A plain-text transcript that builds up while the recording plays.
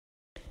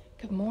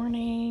Good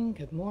morning.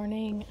 Good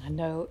morning. I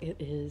know it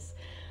is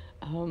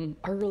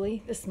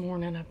early this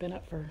morning. I've been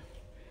up for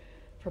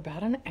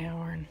about an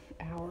hour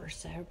or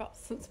so,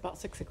 since about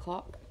 6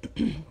 o'clock.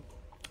 And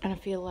I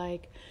feel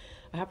like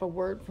I have a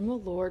word from the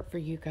Lord for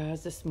you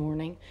guys this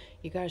morning.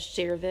 You guys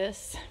share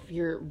this if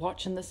you're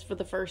watching this for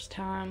the first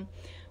time,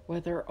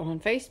 whether on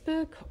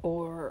Facebook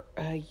or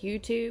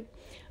YouTube.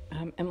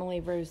 I'm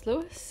Emily Rose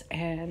Lewis,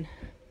 and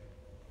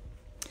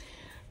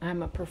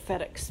I'm a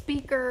prophetic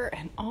speaker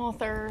and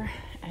author,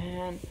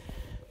 and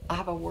I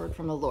have a word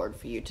from the Lord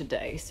for you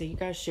today. So you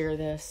guys share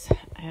this,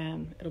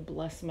 and it'll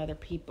bless some other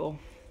people.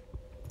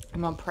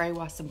 I'm going to pray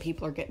while some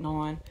people are getting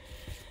on,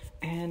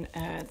 and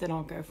then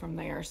I'll go from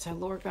there. So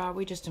Lord God,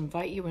 we just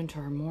invite you into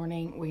our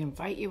morning. We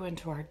invite you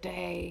into our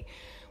day.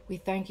 We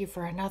thank you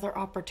for another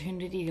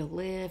opportunity to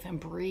live and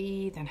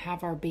breathe and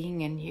have our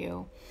being in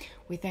you.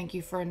 We thank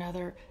you for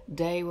another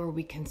day where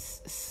we can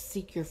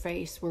seek your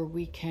face, where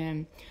we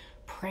can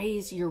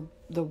praise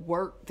the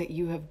work that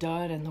you have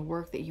done and the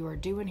work that you are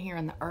doing here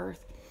on the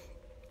earth.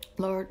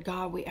 Lord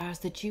God, we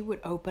ask that you would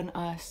open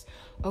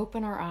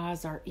our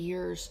eyes, our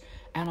ears,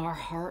 and our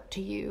heart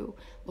to you.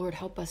 Lord,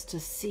 help us to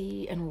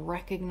see and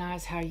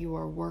recognize how you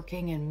are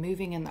working and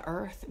moving in the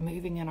earth,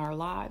 moving in our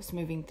lives,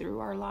 moving through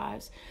our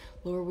lives.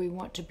 Lord, we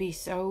want to be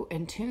so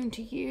in tune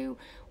to you.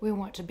 We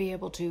want to be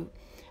able to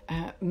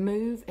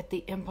move at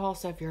the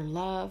impulse of your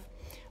love.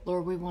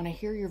 Lord, we want to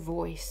hear your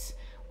voice.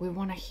 We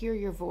want to hear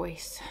your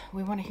voice.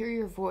 We want to hear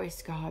your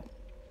voice, God.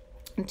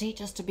 And teach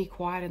us to be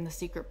quiet in the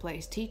secret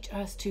place. Teach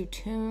us to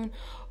tune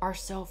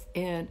ourselves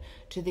in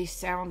to the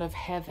sound of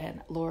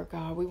heaven, Lord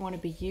God. We want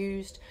to be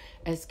used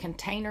as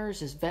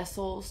containers, as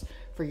vessels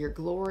for your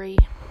glory.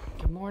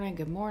 Good morning.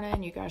 Good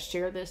morning. You guys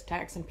share this,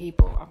 tag some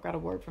people. I've got a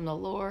word from the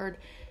Lord.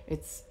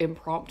 It's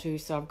impromptu,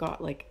 so I've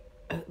got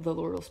the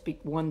Lord will speak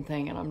one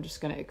thing, and I'm just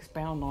going to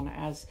expound on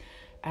it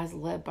as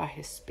led by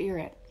his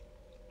Spirit.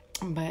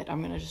 But I'm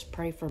going to just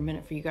pray for a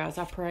minute for you guys.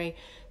 I pray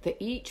that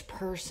each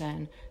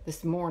person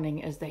this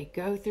morning, as they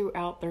go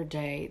throughout their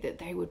day, that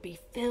they would be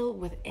filled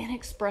with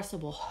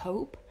inexpressible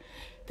hope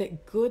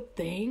that good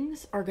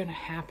things are going to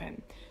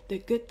happen,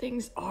 that good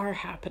things are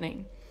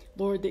happening.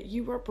 Lord, that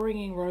you are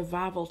bringing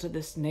revival to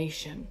this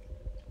nation,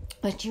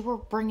 that you are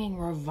bringing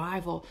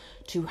revival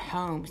to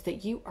homes,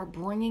 that you are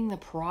bringing the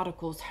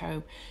prodigals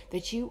home,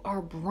 that you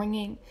are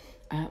bringing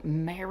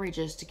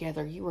marriages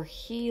together. You are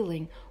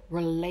healing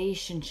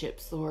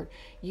relationships, Lord.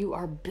 You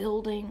are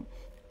building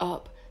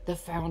up the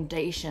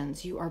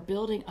foundations. You are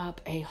building up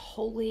a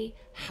holy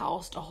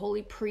house, a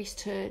holy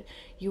priesthood.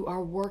 You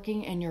are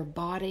working in your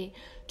body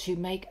to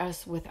make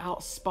us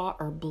without spot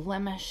or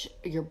blemish,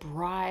 your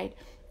bride.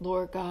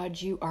 Lord God,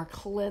 you are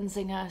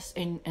cleansing us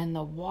in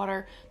the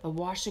water, the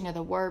washing of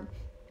the word.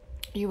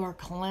 You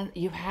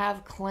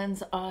have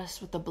cleansed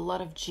us with the blood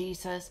of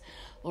Jesus.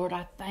 Lord,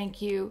 I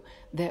thank you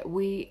that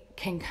we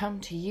can come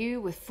to you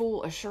with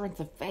full assurance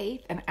of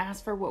faith and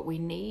ask for what we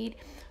need.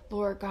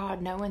 Lord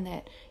God, knowing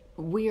that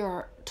we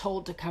are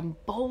told to come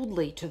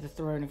boldly to the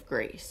throne of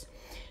grace.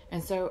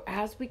 And so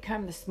as we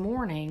come this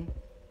morning,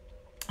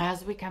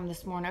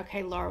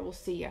 okay, Laura, we'll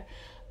see you.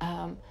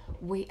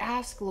 We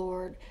ask,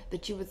 Lord,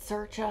 that you would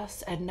search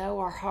us and know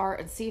our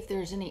heart and see if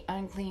there's any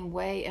unclean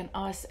way in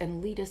us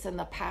and lead us in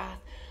the path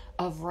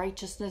of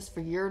righteousness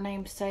for your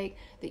name's sake,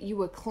 that you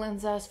would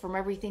cleanse us from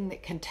everything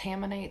that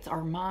contaminates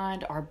our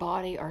mind, our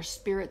body, our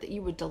spirit, that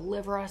you would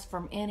deliver us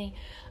from any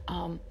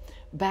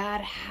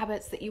bad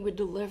habits, that you would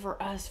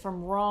deliver us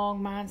from wrong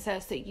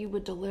mindsets, that you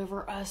would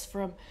deliver us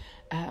from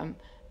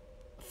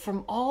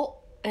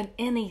all and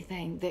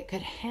anything that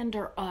could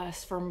hinder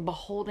us from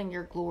beholding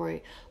your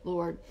glory.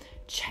 Lord,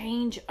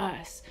 change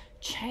us,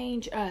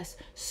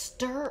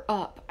 stir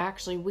up.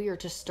 Actually, we are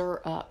to stir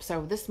up.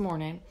 So this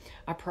morning,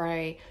 I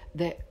pray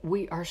that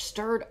we are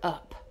stirred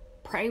up.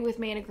 Pray with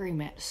me in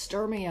agreement.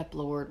 Stir me up,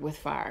 Lord, with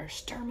fire.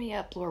 Stir me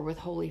up, Lord, with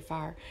holy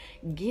fire.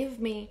 Give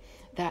me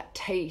that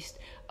taste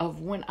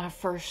of when I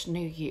first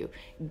knew you.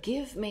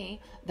 Give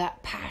me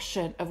that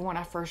passion of when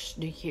I first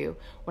knew you.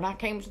 When I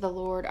came to the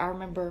Lord, I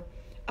remember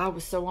I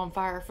was so on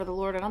fire for the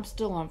Lord, and I'm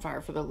still on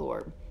fire for the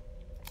Lord.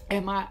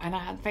 And I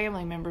had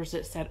family members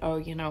that said, oh,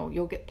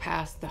 you'll get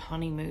past the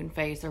honeymoon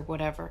phase or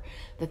whatever.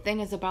 The thing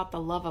is about the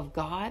love of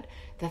God.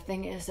 The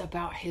thing is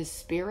about his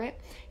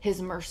Spirit.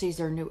 His mercies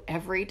are new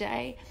every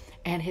day.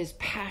 And his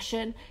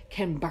passion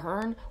can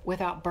burn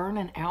without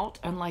burning out,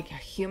 unlike a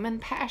human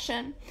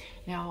passion.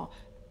 Now,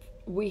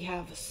 we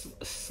have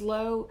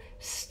slow,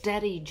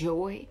 steady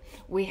joy.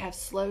 We have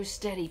slow,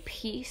 steady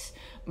peace.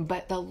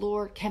 But the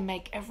Lord can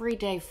make every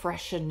day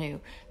fresh and new.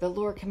 The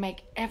Lord can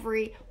make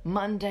every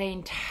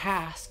mundane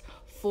task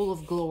full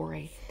of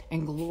glory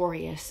and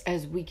glorious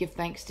as we give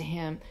thanks to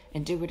him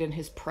and do it in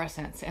his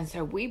presence. And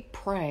so we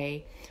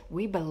pray,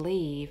 we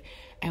believe,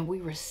 and we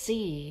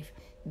receive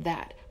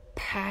that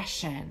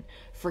passion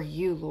for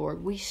you,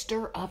 Lord. We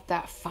stir up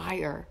that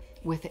fire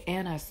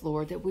within us,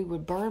 Lord, that we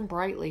would burn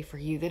brightly for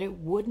you, that it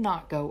would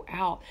not go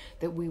out,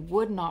 that we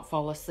would not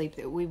fall asleep,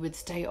 that we would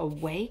stay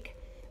awake.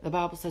 The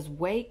Bible says,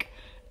 wake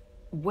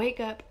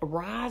up,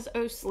 rise,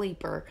 O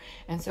sleeper.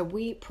 And so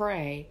we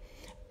pray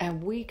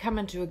And we come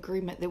into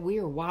agreement that we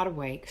are wide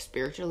awake,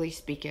 spiritually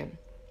speaking.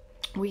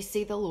 We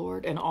see the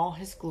Lord in all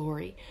his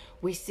glory.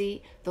 We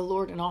see the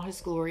Lord in all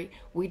his glory.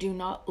 We do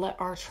not let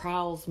our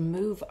trials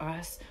move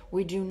us.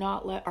 We do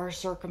not let our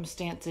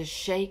circumstances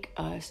shake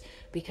us,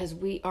 because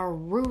we are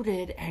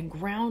rooted and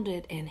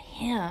grounded in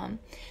him.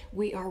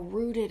 We are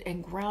rooted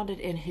and grounded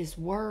in his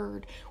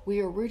word. We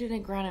are rooted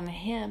and grounded in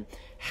him.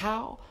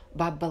 How?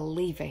 By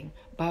believing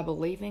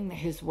that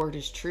his word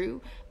is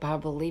true, by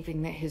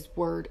believing that his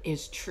word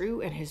is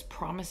true and his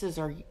promises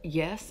are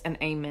yes and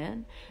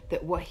amen,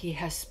 that what he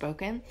has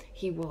spoken,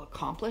 he will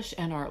accomplish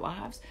in our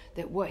lives,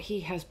 that what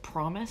he has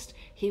promised,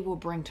 he will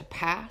bring to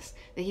pass,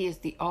 that he is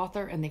the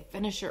author and the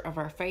finisher of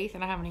our faith.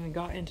 And I haven't even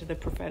got into the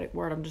prophetic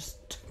word. I'm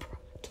just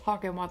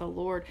talking while the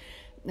Lord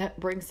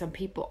brings some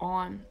people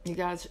on. You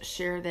guys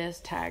share this,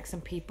 tag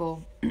some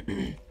people.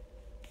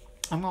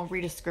 I'm going to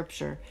read a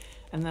scripture,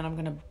 and then I'm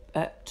going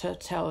to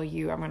tell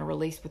you, I'm going to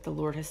release what the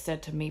Lord has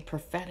said to me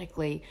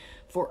prophetically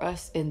for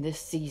us in this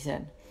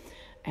season.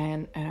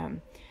 And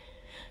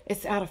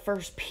it's out of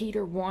 1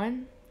 Peter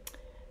 1.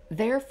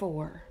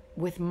 Therefore,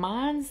 with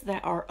minds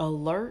that are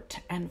alert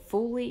and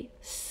fully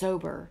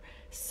sober,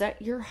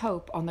 set your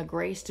hope on the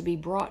grace to be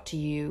brought to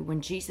you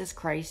when Jesus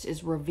Christ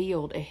is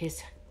revealed at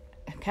his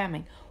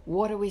coming.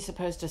 What are we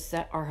supposed to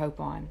set our hope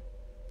on?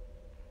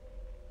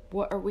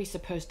 What are we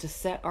supposed to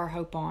set our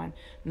hope on?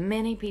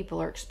 Many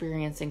people are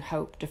experiencing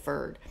hope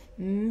deferred.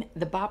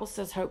 The Bible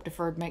says hope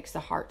deferred makes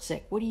the heart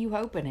sick. What are you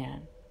hoping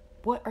in?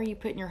 What are you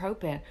putting your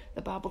hope in?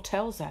 The Bible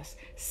tells us,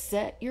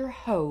 set your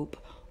hope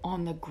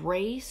on the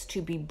grace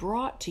to be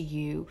brought to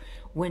you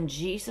when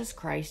Jesus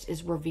Christ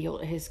is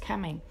revealed at his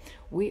coming.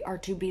 We are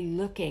to be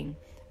looking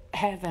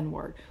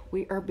heavenward.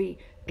 We are be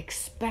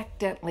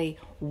expectantly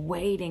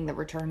waiting the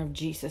return of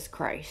Jesus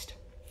Christ.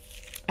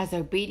 As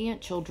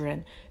obedient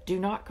children, do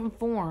not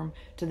conform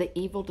to the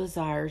evil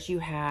desires you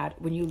had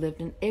when you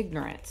lived in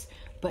ignorance.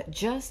 But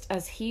just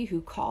as he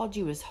who called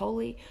you is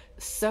holy,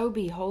 so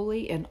be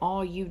holy in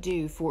all you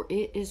do. For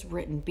it is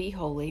written, be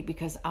holy,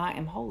 because I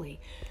am holy.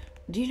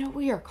 Do you know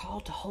we are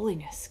called to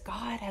holiness?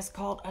 God has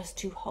called us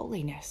to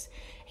holiness.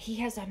 He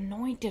has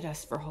anointed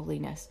us for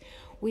holiness.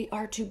 We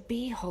are to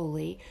be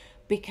holy,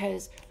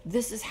 because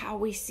this is how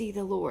we see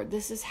the Lord.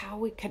 This is how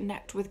we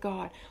connect with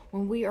God.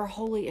 When we are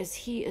holy as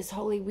he is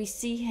holy, we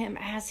see him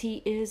as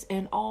he is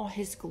in all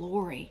his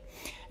glory.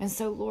 And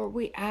so, Lord,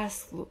 we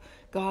ask,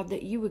 God,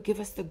 that you would give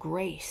us the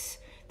grace,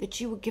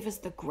 that you would give us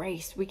the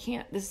grace.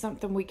 This is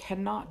something we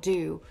cannot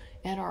do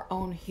in our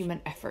own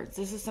human efforts.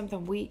 This is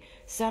something we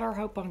set our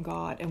hope on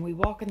God, and we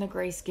walk in the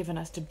grace given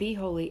us to be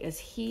holy as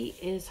he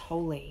is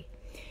holy.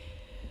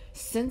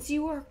 Since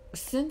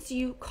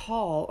you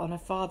call on a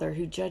Father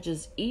who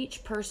judges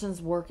each person's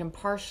work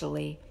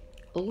impartially,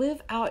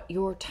 live out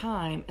your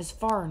time as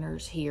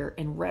foreigners here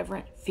in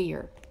reverent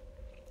fear.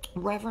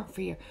 Reverent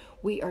fear.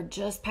 We are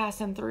just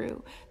passing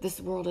through. This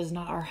world is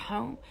not our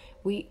home.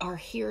 We are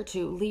here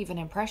to leave an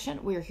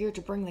impression. We are here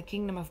to bring the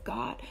kingdom of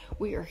God.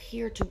 We are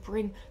here to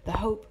bring the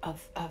hope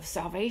of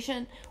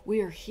salvation.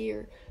 We are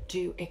here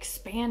to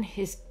expand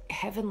his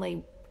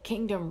heavenly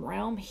kingdom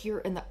realm here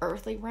in the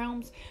earthly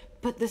realms.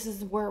 But this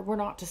is where we're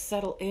not to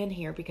settle in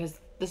here, because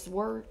this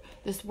world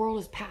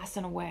is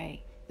passing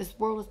away. This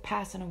world is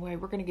passing away.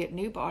 We're going to get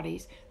new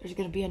bodies. There's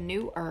going to be a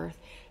new earth.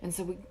 And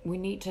so we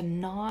need to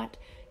not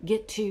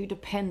get too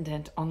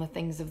dependent on the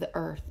things of the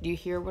earth. Do you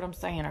hear what I'm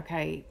saying?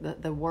 Okay,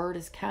 the word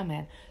is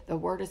coming. The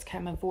word is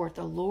coming forth.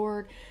 The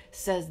Lord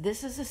says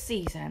this is a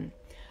season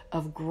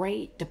of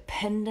great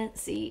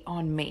dependency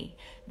on me.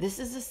 This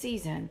is a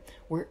season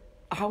where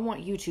I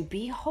want you to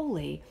be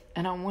holy,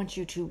 and I want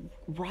you to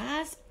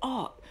rise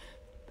up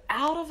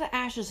out of the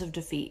ashes of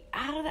defeat,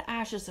 out of the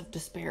ashes of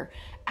despair,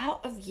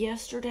 out of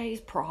yesterday's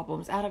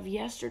problems, out of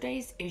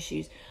yesterday's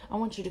issues. I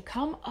want you to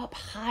come up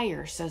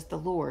higher, says the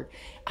Lord.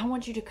 I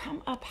want you to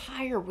come up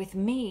higher with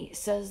me,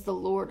 says the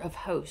Lord of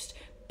hosts.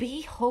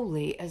 Be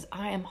holy as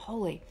I am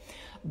holy,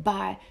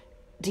 by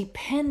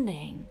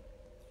depending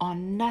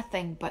on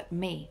nothing but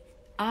me.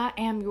 I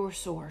am your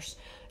source.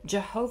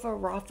 Jehovah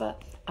Rapha,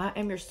 I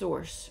am your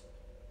source.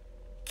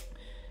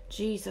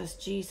 Jesus,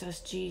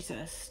 Jesus,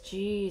 Jesus,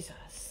 Jesus.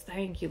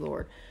 Thank you,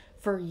 Lord.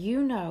 For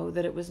you know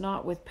that it was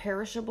not with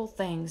perishable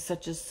things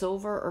such as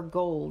silver or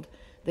gold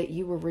that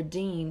you were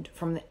redeemed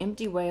from the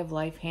empty way of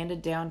life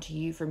handed down to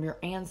you from your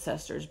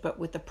ancestors, but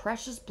with the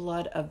precious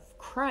blood of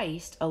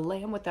Christ, a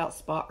lamb without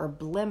spot or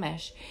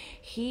blemish.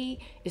 He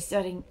is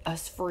setting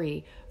us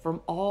free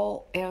from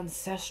all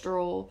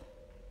ancestral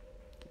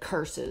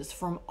curses,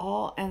 from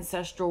all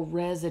ancestral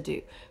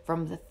residue,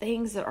 from the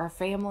things that our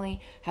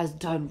family has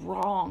done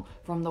wrong,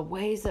 from the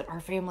ways that our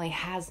family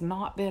has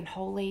not been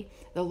holy.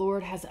 The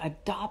Lord has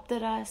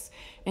adopted us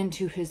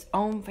into his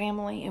own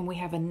family, and we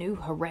have a new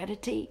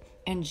heredity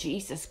in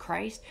Jesus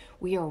Christ.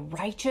 We are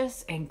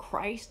righteous in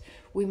Christ.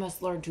 We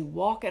must learn to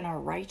walk in our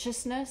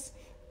righteousness.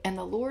 And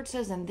the Lord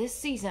says, in this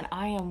season,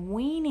 I am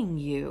weaning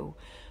you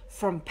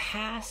from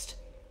past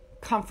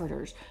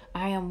comforters.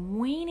 I am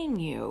weaning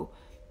you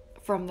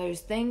from those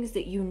things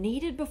that you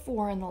needed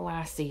before in the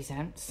last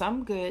season,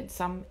 some good,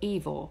 some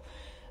evil.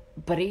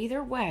 But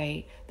either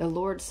way, the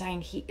Lord's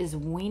saying he is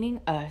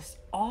weaning us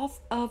off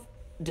of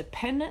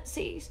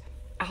dependencies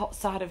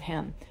outside of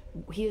him.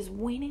 He is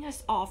weaning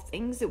us off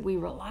things that we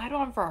relied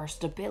on for our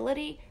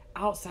stability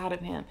outside of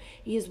him.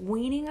 He is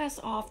weaning us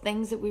off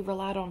things that we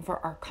relied on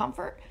for our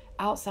comfort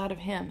outside of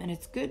him. And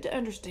it's good to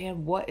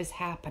understand what is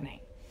happening.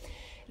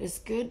 It's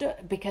good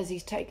because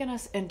he's taken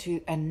us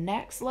into a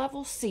next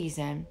level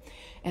season.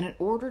 And in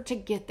order to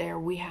get there,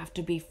 we have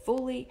to be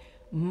fully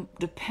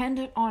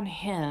dependent on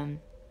him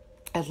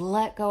and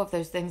let go of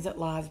those things that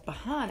lies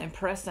behind and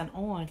pressing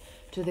on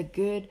to the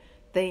good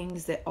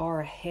things that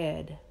are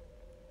ahead.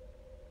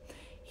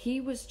 He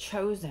was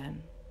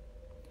chosen,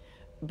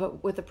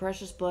 but with the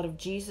precious blood of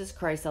Jesus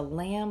Christ, a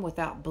lamb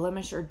without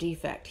blemish or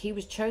defect. He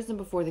was chosen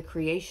before the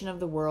creation of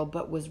the world,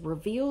 but was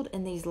revealed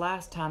in these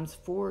last times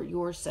for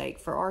your sake,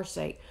 for our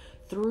sake.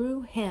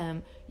 Through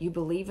him, you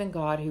believe in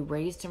God who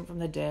raised him from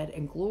the dead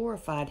and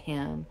glorified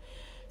him,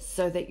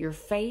 so that your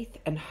faith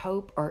and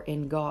hope are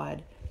in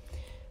God.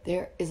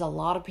 There is a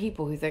lot of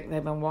people who think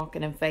they've been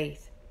walking in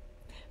faith,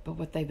 but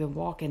what they've been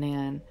walking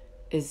in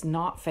is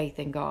not faith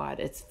in God.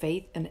 It's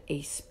faith in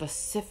a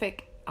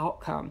specific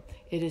outcome.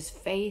 It is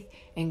faith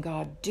in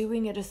God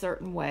doing it a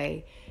certain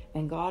way.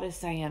 And God is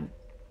saying,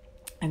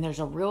 and there's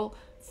a real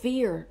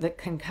fear that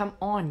can come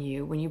on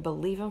you when you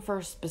believe him for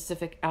a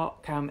specific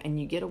outcome and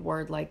you get a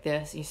word like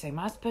this. You say, am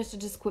I supposed to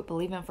just quit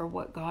believing for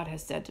what God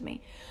has said to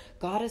me?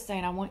 God is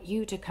saying, I want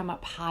you to come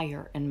up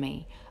higher in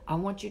me. I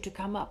want you to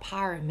come up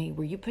higher in me,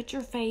 where you put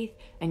your faith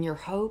and your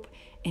hope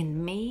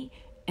in me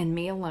and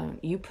me alone.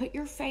 You put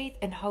your faith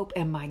and hope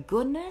in my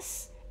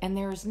goodness, and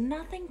there is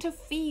nothing to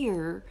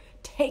fear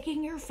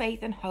taking your faith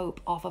and hope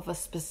off of a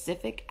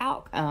specific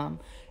outcome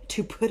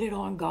to put it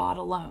on God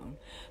alone.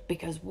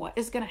 Because what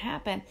is going to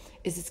happen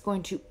is it's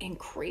going to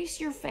increase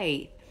your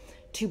faith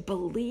to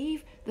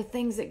believe the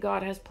things that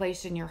God has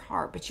placed in your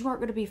heart, but you aren't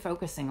going to be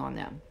focusing on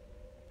them.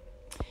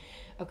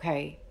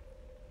 Okay,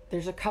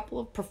 there's a couple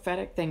of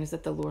prophetic things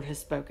that the Lord has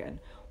spoken.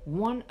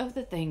 One of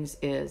the things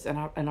is, and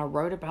I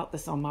wrote about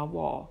this on my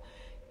wall,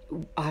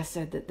 I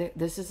said that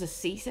this is a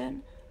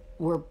season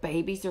where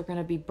babies are going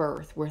to be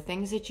birthed, where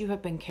things that you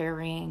have been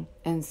carrying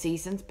in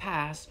seasons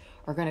past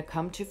are going to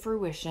come to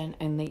fruition,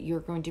 and that you're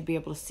going to be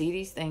able to see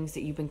these things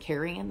that you've been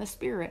carrying in the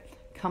spirit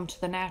come to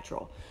the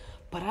natural.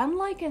 But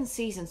unlike in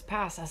seasons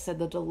past, I said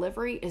the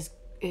delivery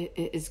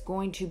is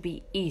going to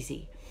be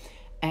easy.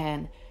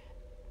 And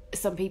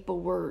some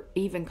people were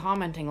even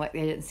commenting like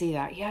they didn't see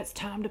that. Yeah, it's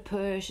time to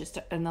push.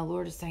 And the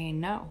Lord is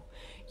saying, no,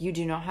 you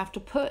do not have to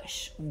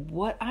push.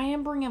 What I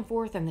am bringing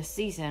forth in this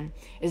season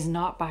is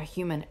not by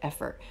human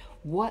effort.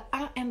 What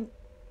I am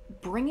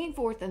bringing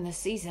forth in this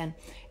season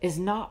is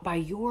not by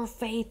your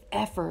faith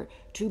effort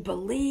to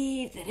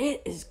believe that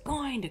it is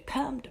going to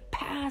come to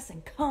pass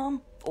and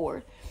come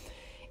forth.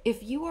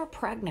 If you are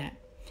pregnant,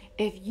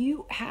 if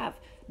you have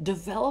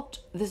developed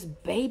this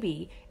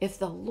baby, if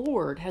the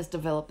Lord has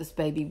developed this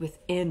baby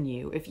within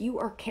you, if you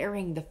are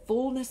carrying the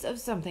fullness of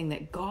something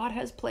that God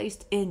has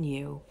placed in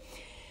you,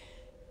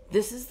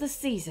 this is the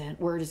season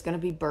where it is going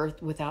to be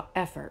birthed without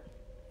effort.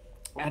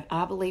 And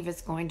I believe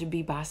it's going to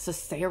be by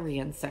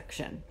cesarean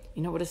section.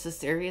 You know what a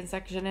cesarean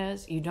section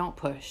is? You don't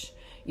push.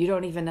 You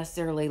don't even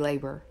necessarily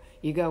labor.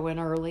 You go in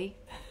early.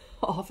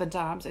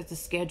 Oftentimes it's a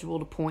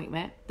scheduled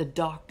appointment. The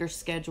doctor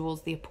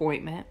schedules the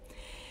appointment.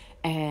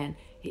 And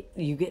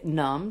you get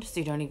numbed, so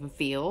you don't even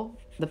feel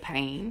the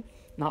pain.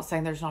 Not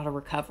saying there's not a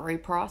recovery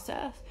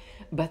process,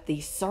 but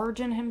the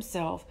surgeon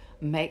himself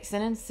makes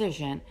an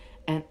incision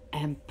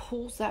and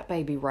pulls that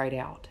baby right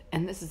out.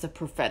 And this is a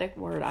prophetic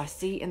word. I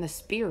see in the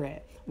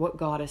spirit what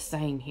God is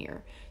saying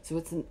here. So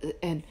it's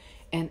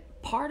and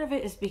part of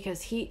it is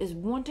because he is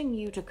wanting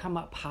you to come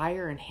up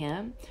higher in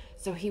him.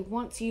 So he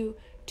wants you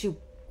to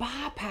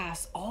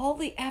bypass all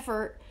the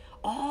effort,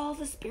 all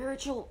the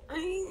spiritual,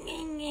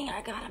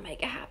 I gotta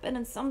make it happen.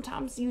 And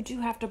sometimes you do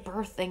have to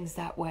birth things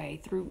that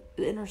way through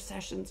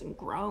intercessions and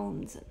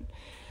groans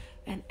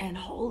and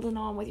holding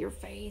on with your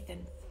faith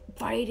and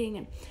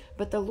fighting.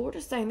 But the Lord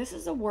is saying this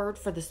is a word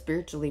for the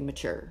spiritually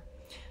mature.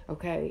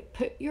 Okay,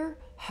 put your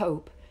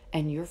hope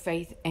and your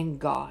faith in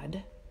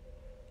God,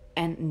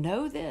 and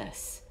know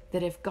this,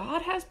 that if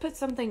God has put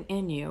something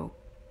in you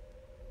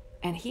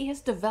and he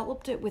has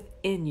developed it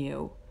within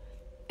you,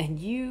 and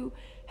you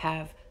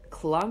have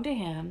clung to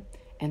him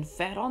and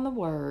fed on the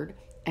word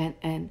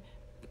and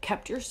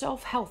kept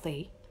yourself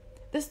healthy,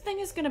 this thing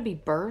is going to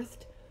be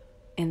birthed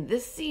in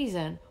this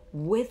season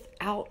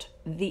without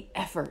the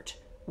effort,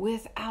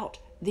 without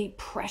the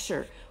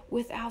pressure,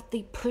 without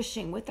the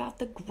pushing, without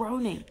the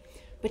groaning.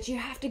 But you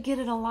have to get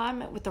in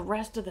alignment with the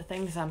rest of the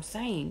things I'm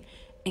saying,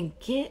 and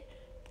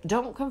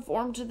don't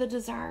conform to the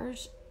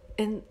desires,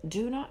 and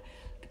do not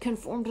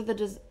conform to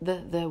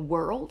the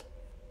world,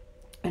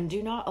 and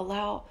do not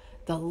allow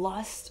the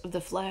lust of the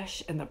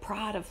flesh and the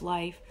pride of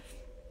life.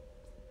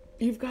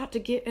 You've got to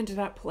get into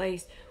that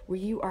place where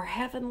you are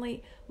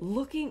heavenly,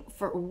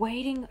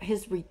 waiting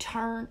his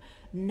return,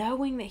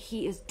 knowing that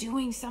he is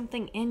doing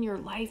something in your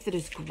life that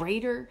is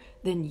greater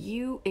than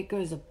you. It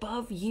goes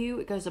above you.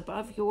 It goes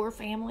above your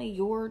family,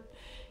 your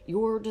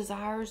your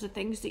desires, the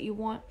things that you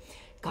want.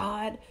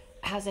 God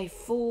has a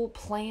full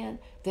plan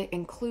that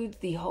includes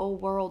the whole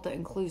world, that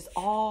includes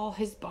all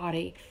his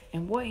body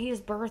and what he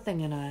is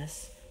birthing in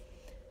us.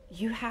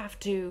 You have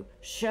to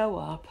show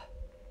up.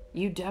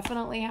 You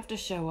definitely have to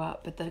show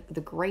up, but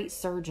the great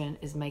surgeon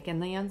is making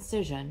the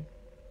incision,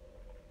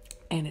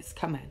 and it's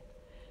coming.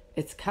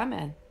 It's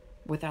coming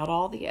without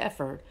all the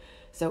effort.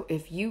 So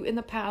if you in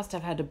the past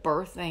have had to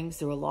birth things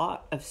through a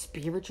lot of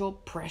spiritual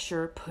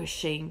pressure,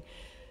 pushing,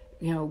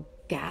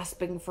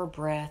 gasping for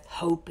breath,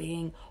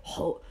 hoping,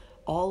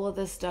 all of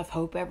this stuff,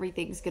 hope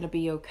everything's going to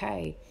be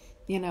okay.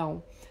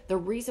 The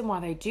reason why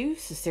they do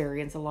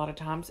cesareans a lot of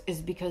times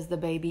is because the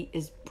baby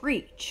is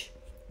breech,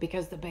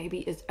 because the baby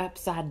is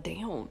upside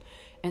down.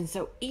 And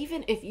so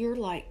even if you're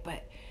like,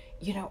 but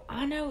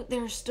I know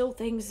there's still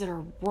things that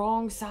are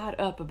wrong side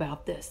up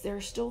about this. There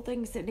are still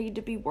things that need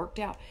to be worked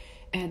out.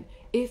 And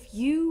if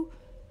you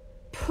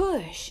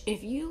push,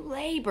 if you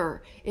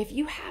labor, if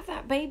you have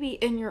that baby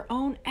in your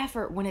own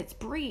effort when it's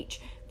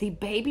breech, the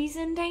baby's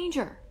in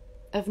danger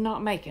of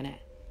not making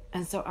it.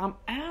 And so I'm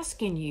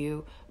asking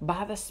you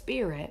by the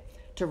Spirit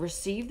to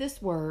receive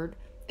this word,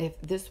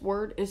 if this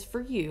word is for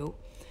you,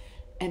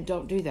 and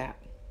don't do that.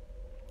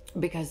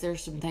 Because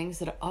there's some things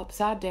that are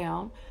upside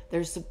down.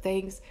 There's some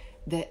things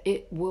that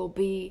it will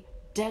be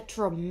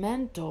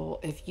detrimental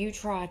if you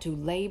try to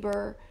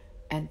labor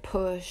and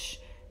push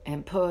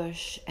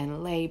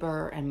and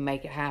labor and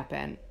make it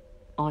happen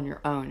on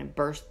your own and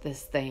burst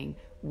this thing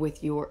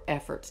with your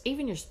efforts,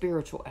 even your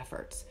spiritual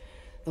efforts.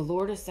 The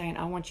Lord is saying,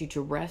 I want you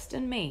to rest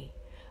in me.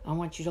 I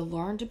want you to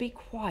learn to be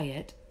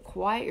quiet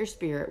your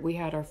spirit. We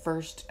had our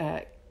first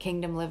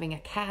Kingdom Living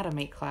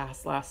Academy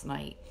class last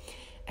night.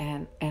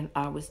 And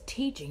I was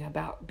teaching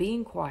about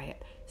being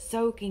quiet,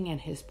 soaking in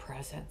his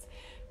presence,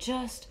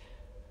 just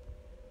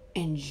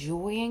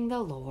enjoying the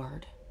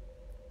Lord.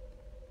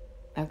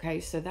 Okay,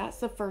 so that's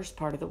the first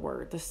part of the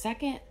word. The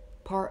second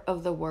part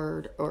of the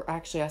word, or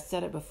actually I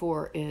said it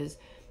before, is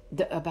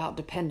about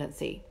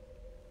dependency.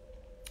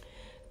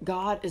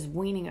 God is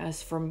weaning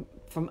us from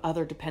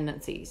other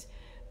dependencies.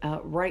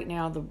 Right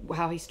now,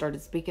 how he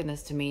started speaking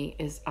this to me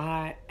is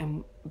I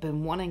am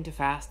been wanting to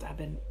fast. I've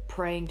been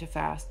praying to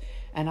fast,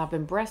 and I've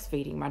been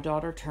breastfeeding. My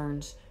daughter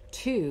turns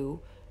 2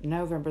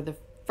 November the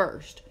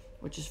 1st,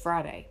 which is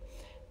Friday,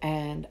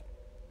 and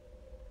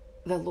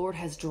the Lord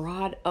has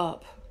dried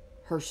up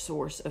her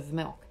source of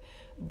milk,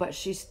 but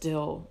she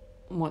still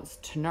wants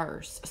to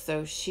nurse.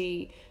 So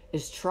she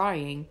is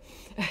trying,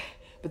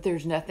 but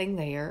there's nothing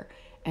there.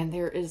 And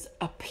there is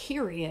a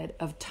period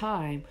of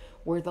time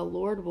where the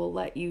Lord will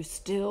let you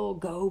still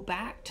go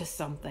back to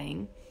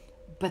something,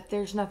 but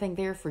there's nothing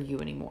there for you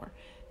anymore.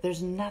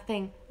 There's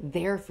nothing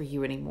there for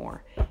you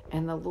anymore.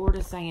 And the Lord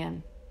is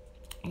saying,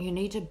 you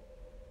need to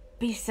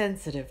be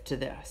sensitive to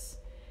this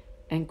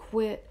and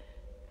quit.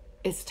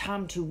 It's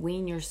time to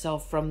wean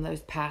yourself from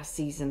those past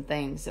season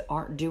things that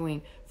aren't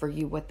doing for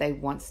you what they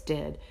once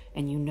did.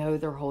 And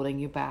they're holding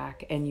you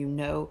back, and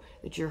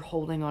that you're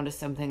holding on to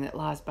something that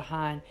lies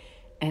behind.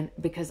 And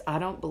because I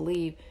don't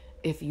believe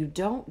if you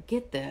don't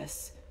get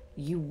this,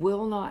 you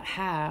will not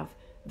have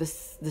the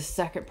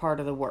second part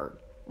of the word.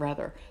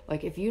 Rather,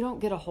 like if you don't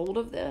get a hold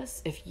of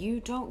this,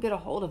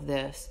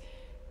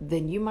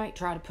 then you might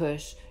try to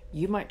push,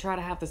 you might try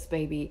to have this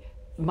baby,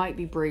 might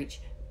be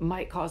breech,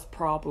 might cause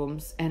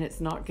problems, and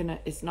it's not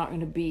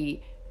gonna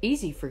be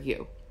easy for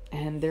you.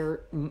 And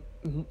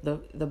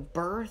the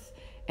birth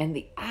and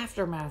the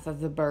aftermath of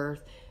the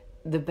birth,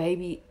 the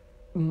baby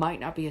might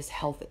not be as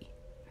healthy.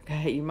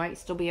 Okay, you might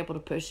still be able to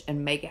push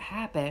and make it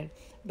happen,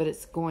 but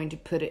it's going to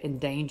put it in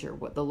danger,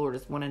 what the Lord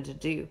is wanting to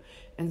do.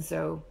 And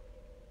so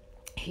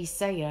he's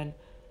saying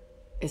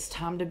it's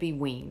time to be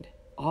weaned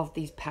off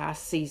these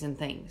past season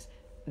things.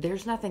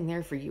 There's nothing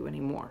there for you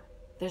anymore.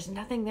 There's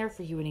nothing there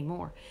for you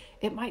anymore.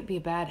 It might be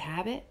a bad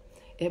habit.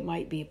 It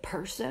might be a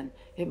person.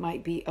 It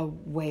might be a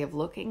way of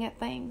looking at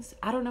things.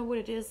 I don't know what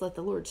it is. Let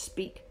the Lord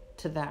speak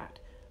to that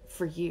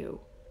for you.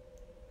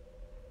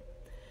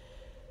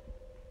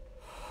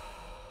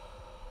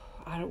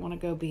 I don't want to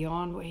go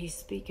beyond what he's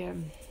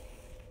speaking.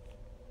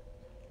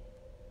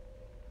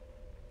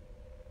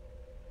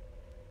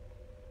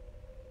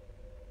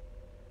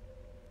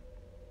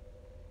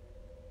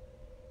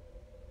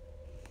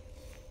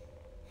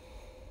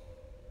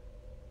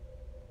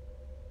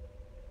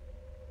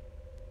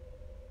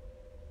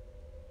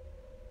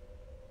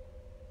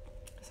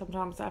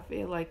 Sometimes I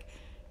feel like,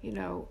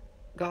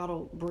 God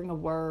will bring a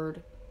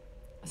word,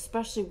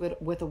 especially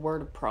with a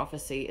word of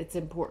prophecy. It's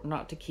important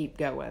not to keep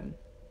going.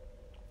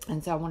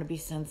 And so I want to be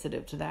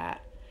sensitive to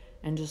that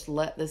and just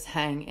let this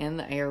hang in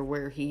the air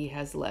where he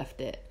has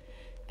left it.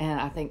 And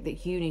I think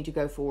that you need to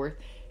go forth.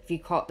 If you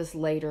caught this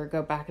later,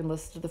 go back and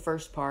listen to the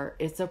first part.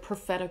 It's a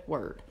prophetic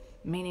word,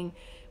 meaning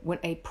when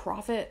a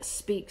prophet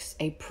speaks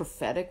a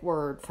prophetic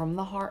word from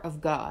the heart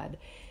of God,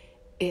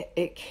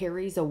 it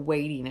carries a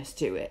weightiness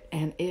to it.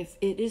 And if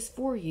it is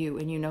for you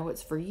and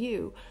it's for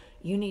you,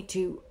 you need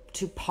to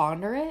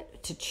ponder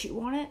it, to chew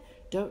on it.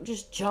 Don't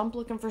just jump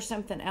looking for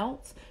something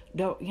else.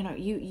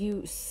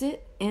 You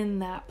sit in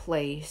that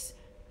place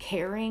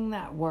carrying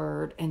that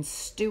word and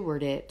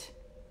steward it,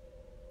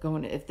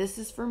 going, if this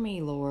is for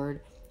me,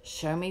 Lord,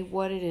 show me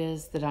what it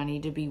is that I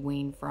need to be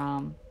weaned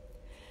from.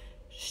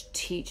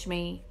 Teach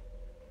me,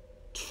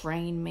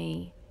 train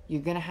me.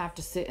 You're going to have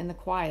to sit in the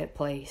quiet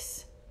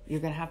place. You're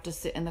going to have to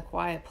sit in the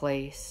quiet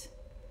place.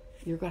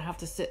 You're going to have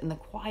to sit in the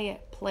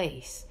quiet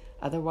place.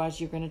 Otherwise,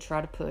 you're going to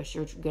try to push.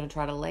 You're going to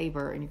try to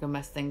labor, and you're going to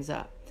mess things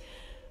up.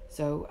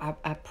 So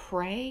I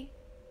pray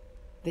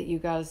that you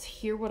guys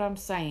hear what I'm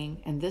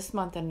saying. And this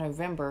month in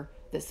November,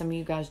 that some of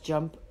you guys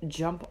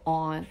jump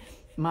on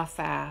my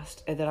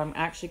fast, and that I'm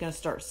actually going to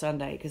start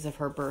Sunday because of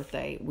her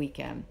birthday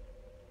weekend.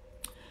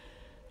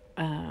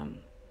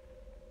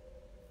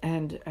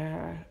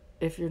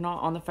 If you're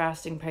not on the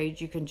fasting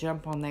page, you can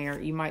jump on there.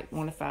 You might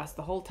want to fast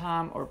the whole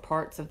time or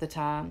parts of the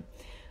time.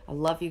 I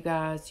love you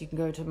guys. You can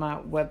go to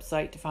my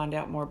website to find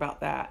out more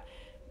about that.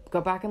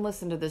 Go back and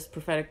listen to this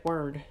prophetic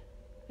word.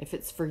 If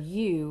it's for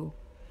you,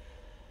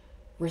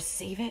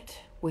 receive it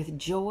with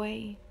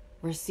joy.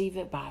 Receive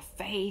it by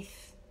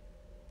faith.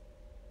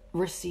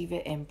 Receive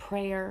it in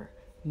prayer.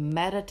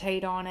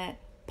 Meditate on it.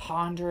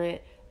 Ponder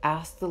it.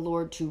 Ask the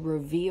Lord to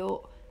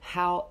reveal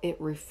how it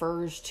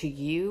refers to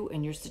you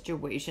and your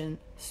situation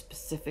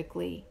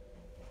specifically.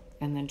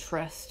 And then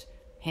trust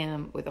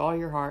Him with all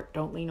your heart.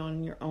 Don't lean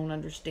on your own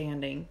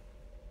understanding.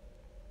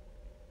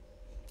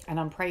 And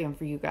I'm praying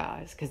for you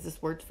guys, because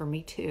this word's for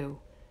me too.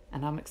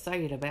 And I'm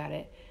excited about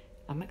it.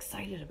 I'm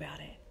excited about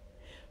it.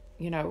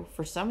 You know,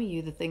 for some of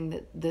you, the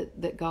thing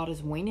that God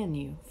is weaning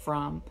you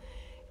from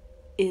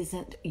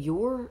isn't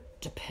your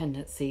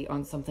dependency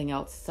on something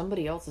else.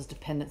 Somebody else's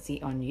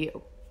dependency on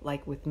you.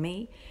 Like with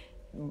me,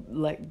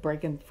 like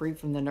breaking free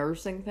from the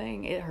nursing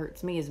thing, it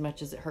hurts me as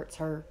much as it hurts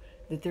her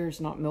that there's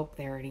not milk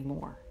there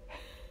anymore.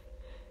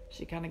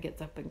 She kind of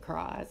gets up and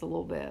cries a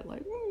little bit,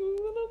 like, and I'm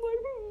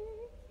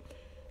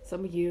like,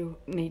 Some of you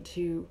need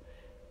to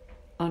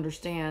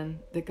understand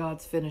that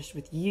God's finished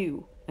with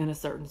you in a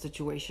certain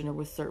situation or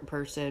with a certain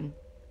person,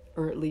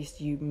 or at least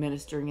you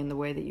ministering in the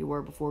way that you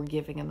were before,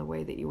 giving in the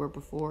way that you were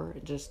before.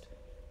 Just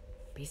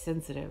be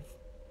sensitive.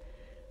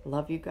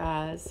 Love you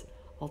guys.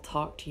 I'll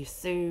talk to you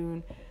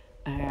soon.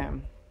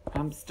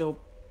 I'm still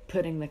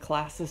putting the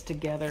classes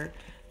together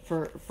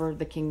for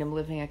the Kingdom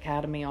Living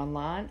Academy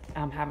online.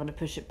 I'm having to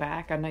push it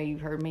back. I know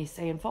you've heard me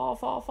saying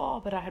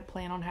fall, but I had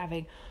planned on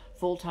having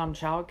full-time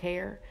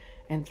childcare,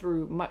 and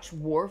through much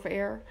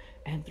warfare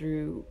and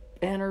through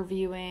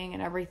interviewing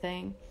and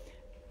everything,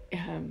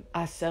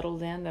 I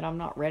settled in that I'm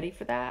not ready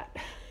for that,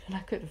 and I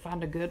couldn't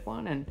find a good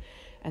one,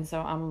 and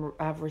so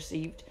I've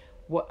received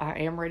what I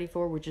am ready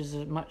for, which is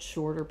a much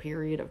shorter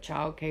period of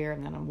childcare,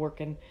 and then I'm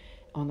working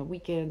on the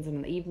weekends and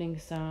in the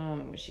evenings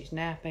some when she's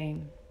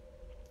napping.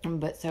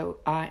 But so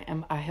I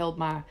held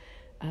my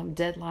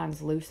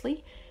deadlines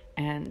loosely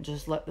and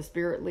just let the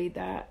Spirit lead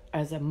that.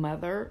 As a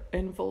mother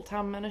in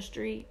full-time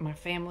ministry, my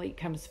family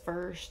comes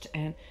first,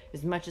 and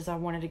as much as I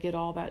wanted to get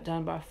all that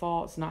done by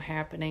fall, it's not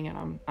happening,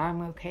 and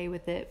I'm okay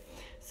with it.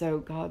 So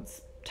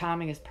God's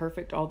timing is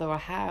perfect. Although I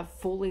have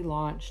fully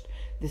launched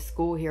this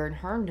school here in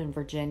Herndon,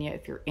 Virginia.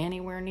 If you're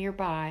anywhere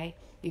nearby,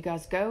 you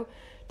guys go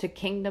to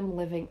Kingdom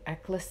Living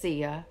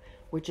Ecclesia,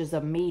 which is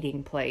a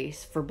meeting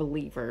place for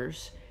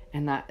believers,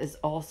 and that is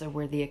also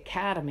where the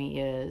academy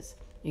is.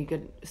 You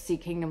could see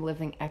Kingdom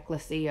Living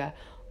Ecclesia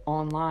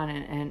online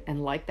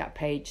and like that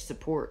page,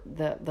 support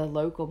the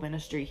local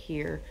ministry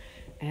here,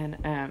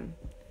 and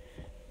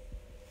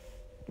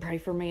pray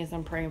for me as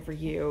I'm praying for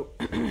you,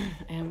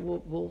 and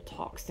we'll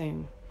talk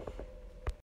soon.